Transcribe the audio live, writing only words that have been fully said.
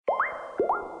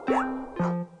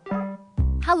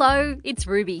Hello, it's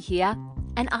Ruby here,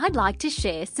 and I'd like to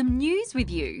share some news with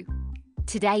you.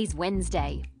 Today's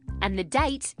Wednesday, and the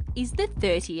date is the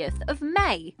 30th of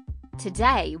May.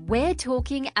 Today, we're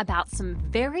talking about some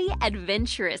very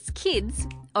adventurous kids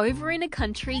over in a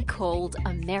country called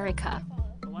America.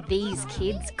 These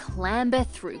kids clamber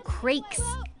through creeks,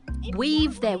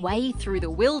 weave their way through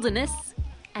the wilderness,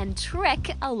 and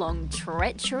trek along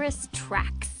treacherous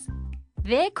tracks.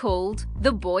 They're called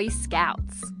the Boy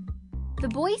Scouts. The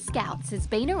Boy Scouts has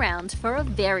been around for a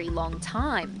very long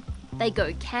time. They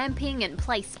go camping and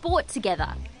play sport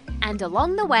together, and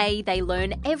along the way they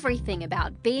learn everything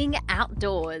about being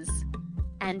outdoors.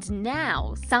 And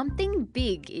now something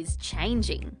big is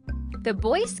changing. The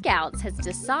Boy Scouts has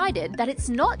decided that it's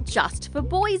not just for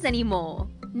boys anymore.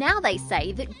 Now they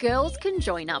say that girls can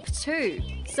join up too,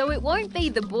 so it won't be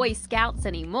the Boy Scouts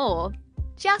anymore,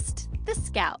 just the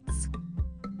Scouts.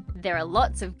 There are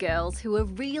lots of girls who are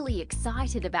really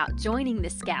excited about joining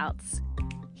the Scouts.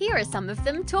 Here are some of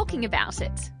them talking about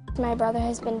it. My brother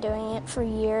has been doing it for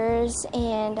years,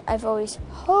 and I've always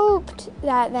hoped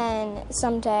that then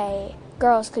someday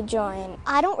girls could join.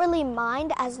 I don't really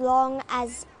mind as long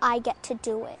as I get to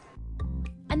do it.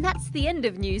 And that's the end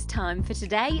of news time for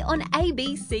today on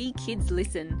ABC Kids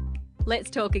Listen.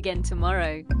 Let's talk again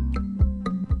tomorrow.